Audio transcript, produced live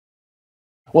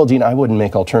Well, Dean, I wouldn't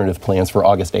make alternative plans for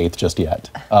August 8th just yet.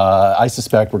 I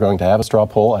suspect we're going to have a straw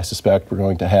poll. I suspect we're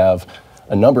going to have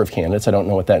a number of candidates. I don't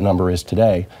know what that number is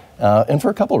today. And for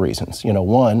a couple of reasons. You know,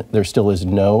 one, there still is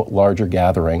no larger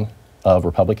gathering of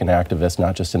Republican activists,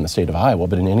 not just in the state of Iowa,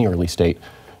 but in any early state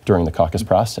during the caucus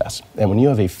process. And when you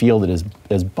have a field that is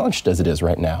as bunched as it is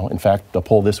right now, in fact, a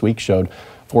poll this week showed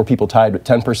 4 people tied at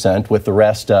 10% with the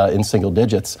rest in single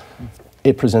digits,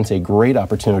 it presents a great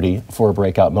opportunity for a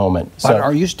breakout moment. But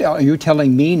are you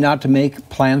telling me not to make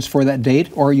plans for that date,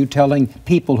 or are you telling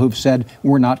people who've said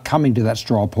we're not coming to that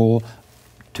straw poll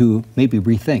to maybe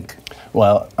rethink?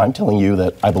 Well, I'm telling you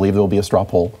that I believe there will be a straw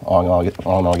poll on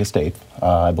August 8th.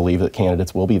 I believe that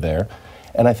candidates will be there.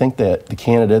 And I think that the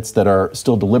candidates that are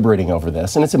still deliberating over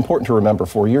this, and it's important to remember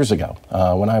 4 years ago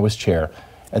when I was chair,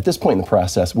 at this point in the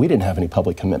process, we didn't have any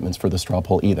public commitments for the straw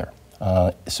poll either.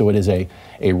 So it is a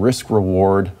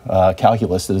risk-reward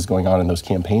calculus that is going on in those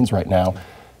campaigns right now.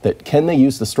 That can they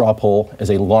use the straw poll as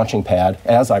a launching pad,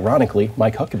 as ironically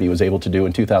Mike Huckabee was able to do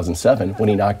in 2007 when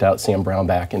he knocked out Sam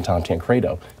Brownback and Tom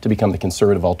Tancredo to become the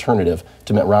conservative alternative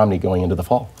to Mitt Romney going into the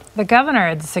fall. The governor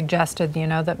had suggested, you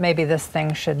know, that maybe this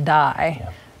thing should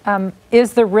die.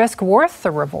 Is the risk worth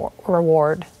the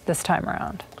reward this time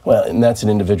around? Well, and that's an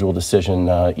individual decision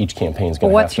each campaign is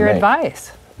going to have to make. What's your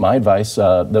advice? My advice,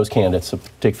 those candidates,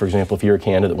 take for example, if you're a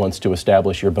candidate that wants to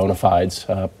establish your bona fides,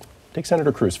 take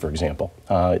Senator Cruz, for example.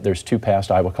 There's 2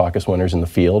 past Iowa caucus winners in the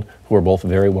field who are both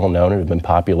very well known and have been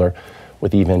popular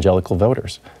with evangelical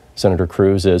voters. Senator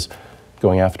Cruz is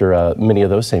going after many of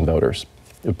those same voters.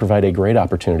 It would provide a great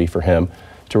opportunity for him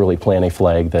to really plant a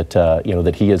flag that,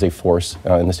 that he is a force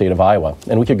in the state of Iowa.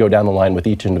 And we could go down the line with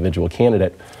each individual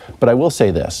candidate. But I will say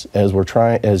this, as we're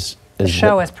trying, the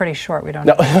show is pretty short. We don't.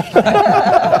 No.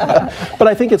 But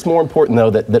I think it's more important, though,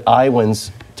 that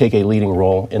Iowans take a leading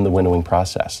role in the winnowing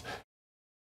process.